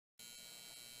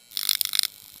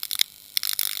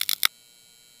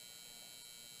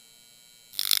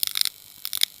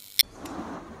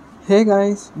Hey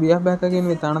guys, we are back again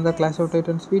with another Clash of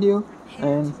Titans video,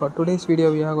 and for today's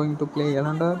video we are going to play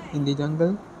Eland'orr in the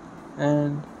jungle.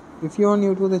 And if you are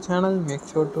new to the channel, make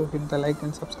sure to hit the like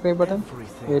and subscribe button.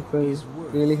 It will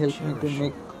really help me to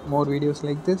make more videos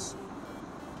like this.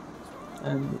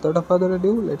 And without further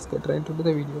ado, let's get right into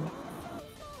the video.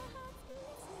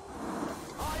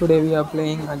 Today we are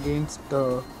playing against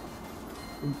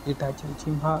Itachi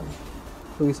Chimha,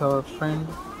 who is our friend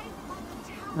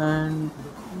and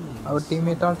our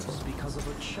teammate also.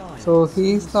 So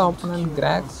he is the opponent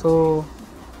Greg, so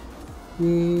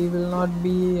he will not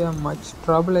be much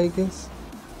trouble, I guess.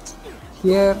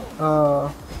 Here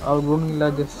our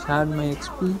Gunilla just shared my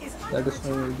XP, that is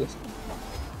why I just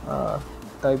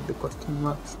typed the question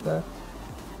marks there,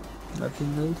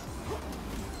 nothing else.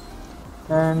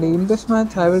 And in this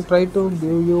match I will try to give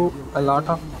you a lot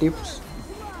of tips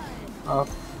of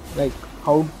like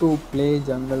how to play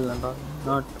jungle and all,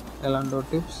 not Eland'orr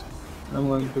tips. I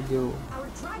will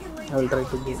try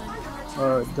to give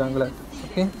jungler tips.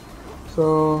 Okay,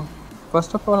 so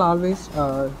first of all, always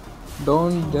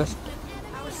don't just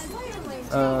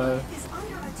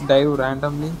dive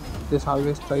randomly. Just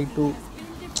always try to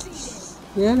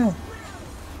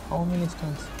how many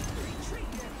stuns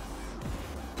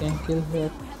can kill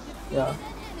here. Yeah,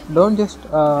 don't just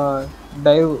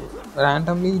dive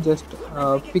randomly. Just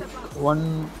pick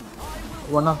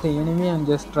one of the enemy and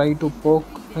just try to poke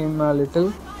him a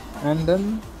little and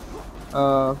then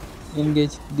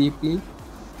engage deeply,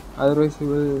 otherwise you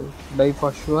will die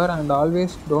for sure. And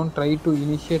always don't try to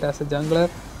initiate as a jungler,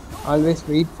 always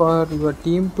wait for your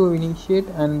team to initiate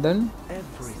and then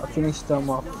finish them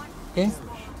off. Okay,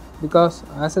 because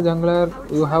as a jungler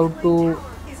you have to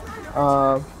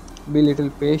be little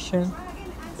patient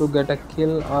to get a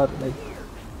kill or like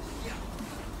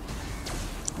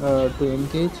to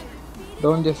engage.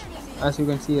 Don't just, as you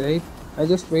can see, right, I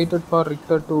just waited for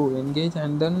Richter to engage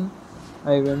and then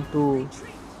I went to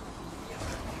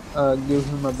give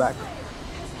him a back.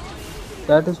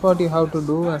 That is what you have to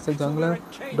do as a jungler.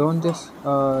 Don't just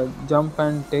jump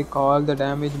and take all the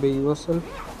damage by yourself,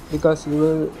 because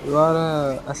you are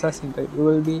a assassin, right? You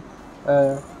will be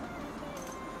a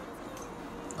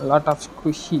lot of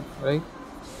squishy, right?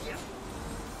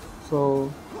 So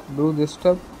do this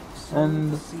step.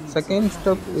 And second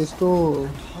step is to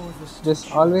just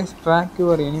always track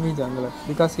your enemy jungler,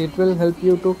 because it will help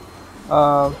you to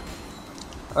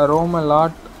roam a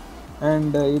lot,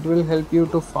 and it will help you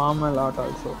to farm a lot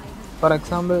also. For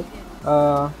example,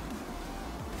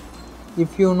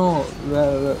 if you know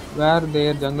where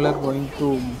their jungler going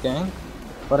to gank,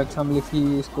 for example if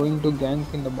he is going to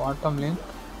gank in the bottom lane,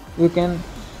 you can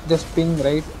just ping,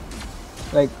 right,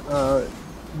 like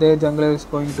their jungler is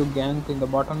going to gank in the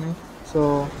bottom lane.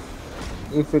 So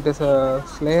if it is a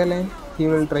Slayer lane, he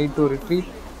will try to retreat,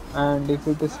 and if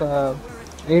it is a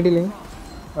AD lane,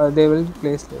 they will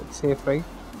play safe, right?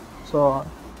 So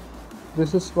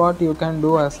this is what you can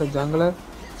do as a jungler,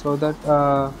 so that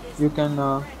you can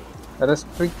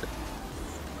restrict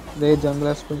their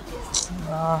junglers by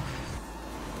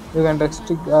you can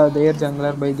restrict their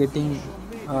jungler by getting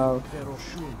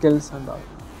kills and all.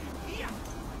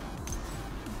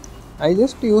 I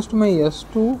just used my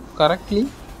S2 correctly,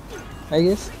 I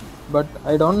guess, but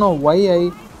I don't know why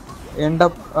I end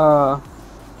up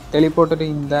teleported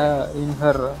in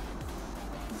her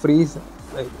freeze,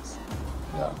 I guess.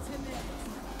 Yeah.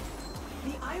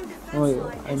 Oh,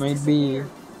 yeah. I might be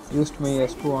used my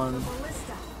S2 on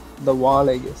the wall,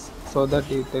 I guess, so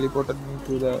that it teleported me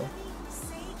to the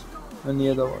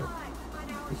near the wall.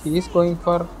 He is going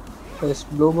for his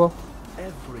blue buff,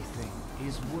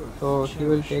 so he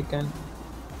will take and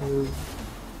he will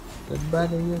get back,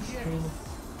 I guess.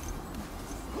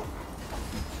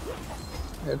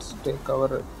 Let's take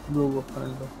our blue buff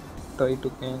and try to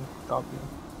gain top lane.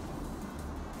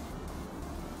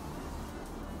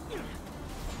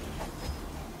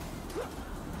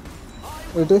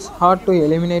 It is hard to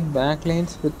eliminate back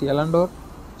lanes with Eland'orr,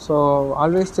 so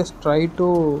always just try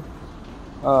to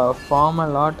farm a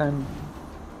lot. And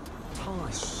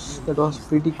that was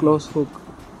pretty close hook,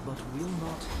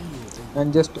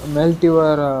 and just melt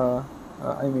your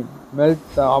melt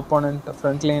the opponent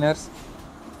frontliners,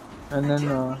 and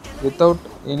then without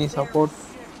any support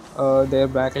their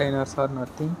backliners are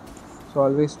nothing. So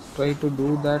always try to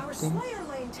do that thing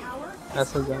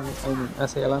as a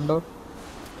Eland'orr,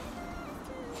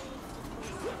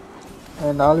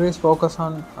 and always focus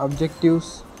on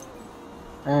objectives,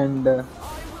 and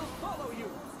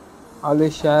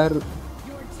always share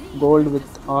gold with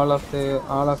all of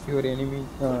your enemy,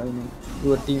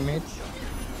 your teammates.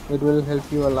 It will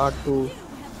help you a lot to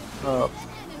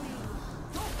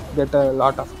get a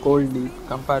lot of cold lead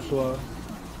compared to our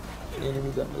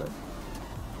enemy jungler.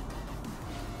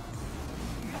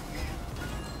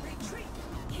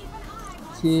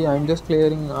 See, I'm just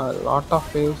clearing a lot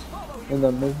of waves in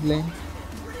the mid lane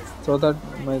so that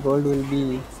my gold will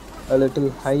be a little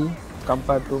high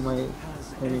compared to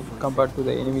compared to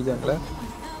the enemy jungler.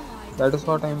 That is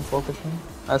what I am focusing.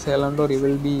 As Eland'orr, he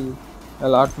will be a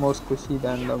lot more squishy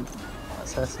than the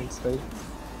assassins, right?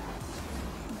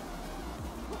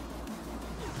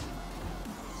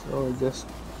 So just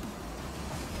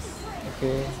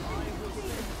okay.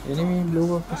 Enemy blue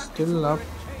buff is still up.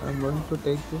 I'm going to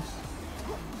take this.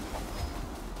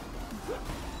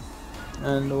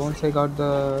 And once I got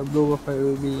the blue buff, I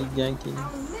will be ganking.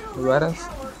 Whereas,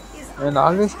 and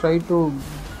always try to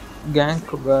gank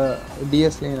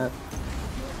DS laner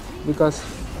because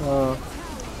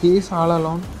he is all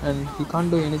alone and he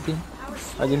can't do anything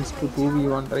against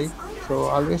 2v1, right? So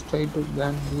always try to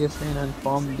gank DS lane and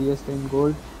farm DS lane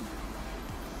gold.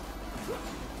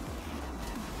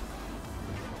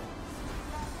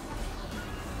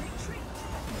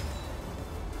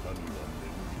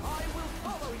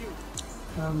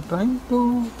 I'm trying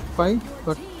to fight,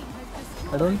 but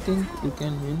I don't think we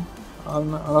can win.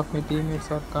 All of my teammates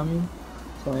are coming,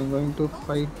 so I'm going to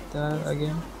fight there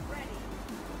again.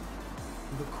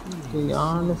 Okay,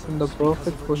 Yan is in the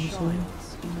perfect position.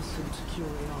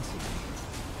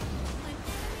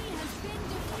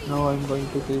 Now I'm going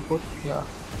to teleport. Yeah.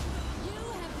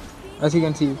 As you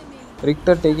can see,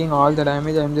 Richter taking all the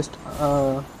damage. I'm just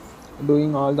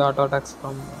doing all the auto attacks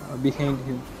from behind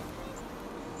him.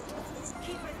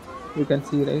 You can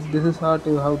see, right? This is what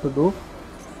you have to do.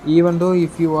 Even though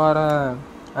if you are a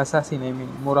assassin, I mean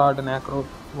Murad, Necro,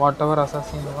 whatever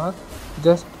assassin you are,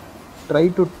 just try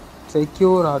to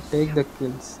secure or take the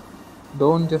kills.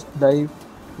 Don't just dive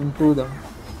into them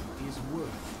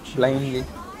blindly.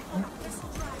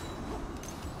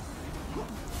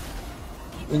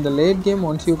 In the late game,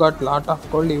 once you got lot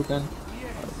of gold, you can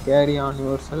carry on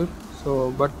yourself.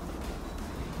 So, but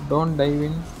don't dive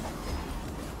in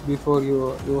before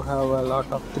you have a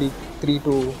lot of 3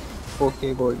 to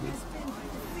 4k gold.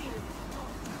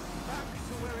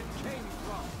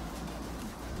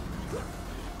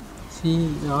 See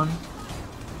on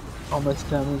how much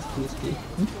damage this did.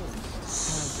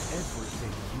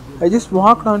 I just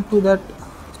walked onto that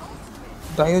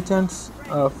Diogen's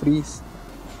freeze.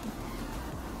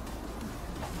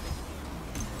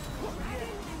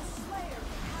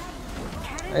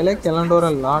 I like Eland'orr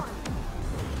a lot.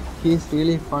 He is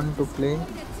really fun to play.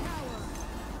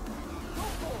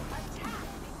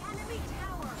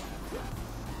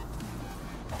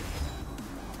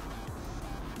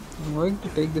 I'm going to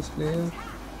take this player.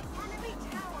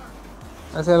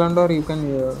 As Eland'orr, you can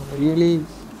really,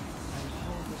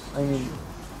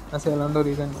 as Eland'orr,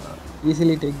 you can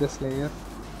easily take the Slayer.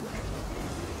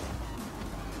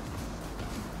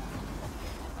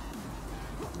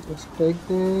 Just take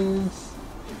this.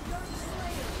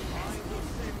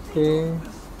 Okay.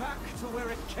 Back to where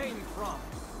it came from.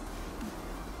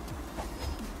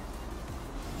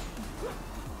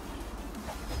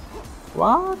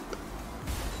 What?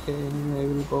 Okay, anyway, I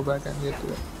will go back and get to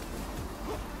it.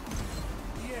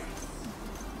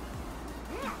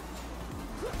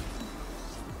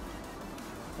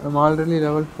 I'm already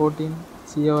level 14.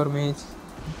 See our mage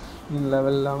in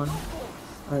level 11,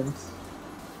 and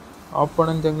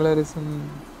opponent jungler is in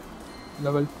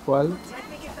level 12.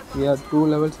 We are 2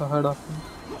 levels ahead of him.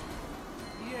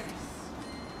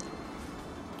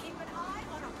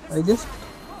 I just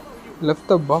left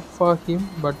the buff for him,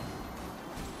 but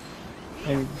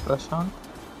Prashant,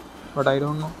 but I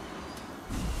don't know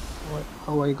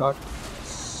how I got.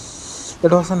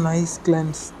 That was a nice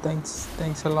cleanse.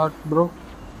 Thanks a lot, bro.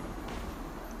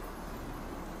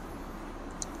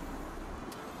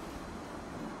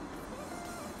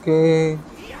 Okay,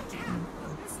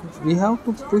 we have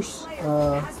to push.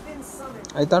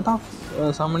 I thought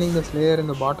of summoning the Slayer in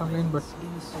the bottom lane, but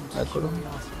I couldn't.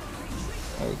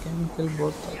 I can kill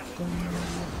both of them.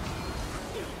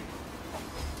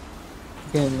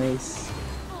 Okay, nice.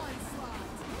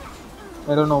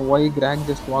 I don't know why Greg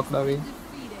just walked away.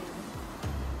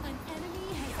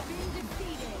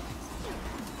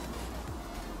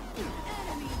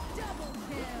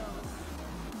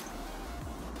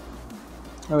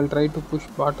 I will try to push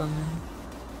bottom lane.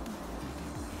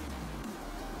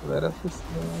 Where is this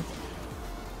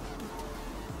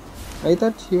guy? I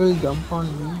thought she will jump on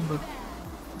me, but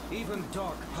she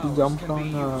jumped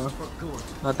on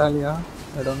Natalia.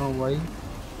 I don't know why.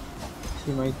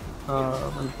 She might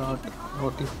not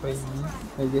notify me,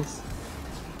 I guess.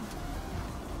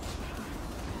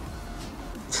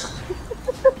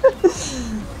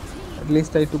 At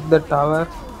least I took the tower.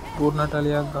 Poor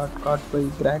Natalia got caught by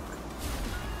Greg.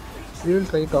 We will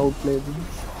try to outplay them.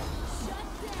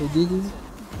 So GG.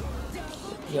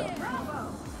 Yeah.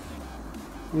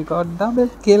 We got double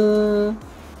kill.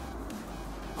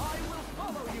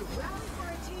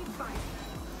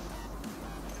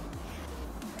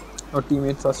 Our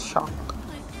teammates are shocked.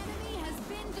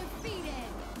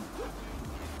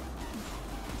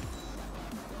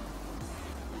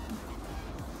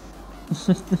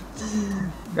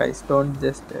 Guys, don't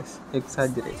just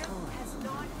exaggerate.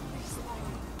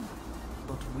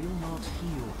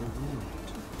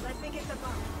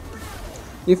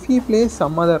 If he plays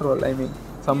some other role, I mean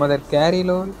some other carry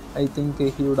role, I think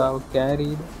he would have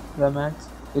carried the match.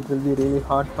 It will be really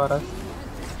hard for us.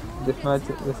 This match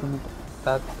isn't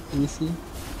that easy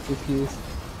if he is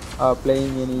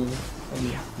playing any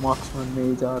marksman,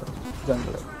 mage or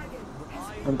jungler.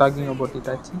 I'm talking about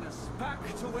Itachi.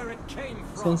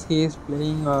 Since he is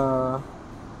playing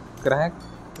crack,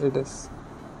 it is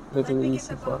little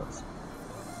easy for us.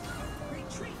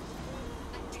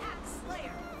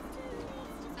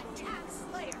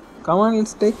 Come on,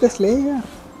 let's take the Slayer.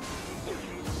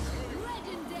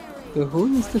 Okay, who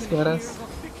is this Varus?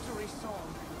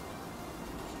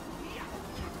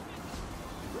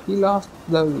 He lost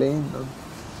the lane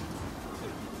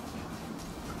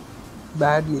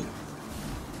badly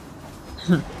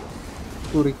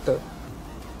to Richter.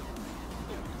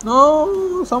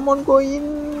 No, someone go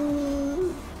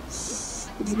in. It's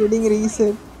getting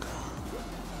reset.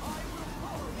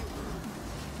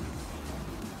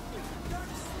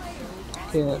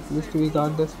 Okay, at least we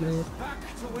got this player.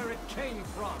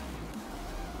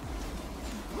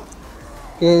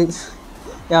 Okay,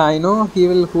 yeah, I know he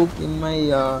will hook in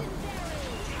my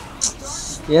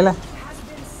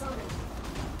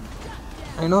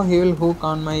I know he will hook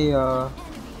on my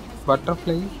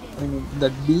butterfly, I mean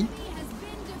that bee,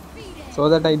 so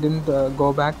that I didn't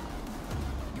go back,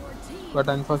 but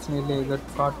unfortunately I got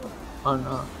caught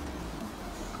on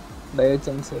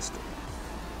Diagon's Cest.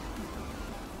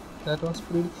 That was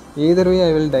pretty. Either way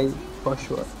I will die for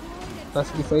sure,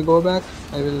 because if I go back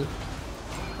I will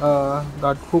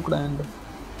got hooked and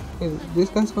okay, this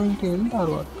guy's going to end or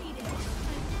what?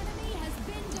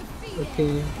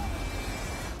 Okay,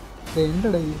 they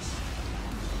ended, I guess.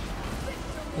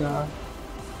 Yeah.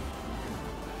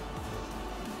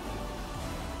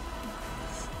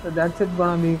 So that's it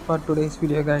gonna be for today's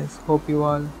video, guys. Hope you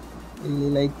all really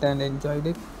liked and enjoyed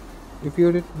it. If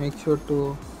you did, make sure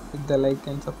to hit the like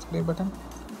and subscribe button,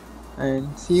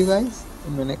 and see you guys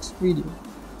in my next video.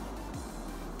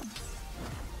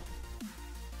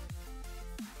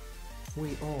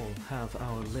 We all have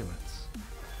our limits.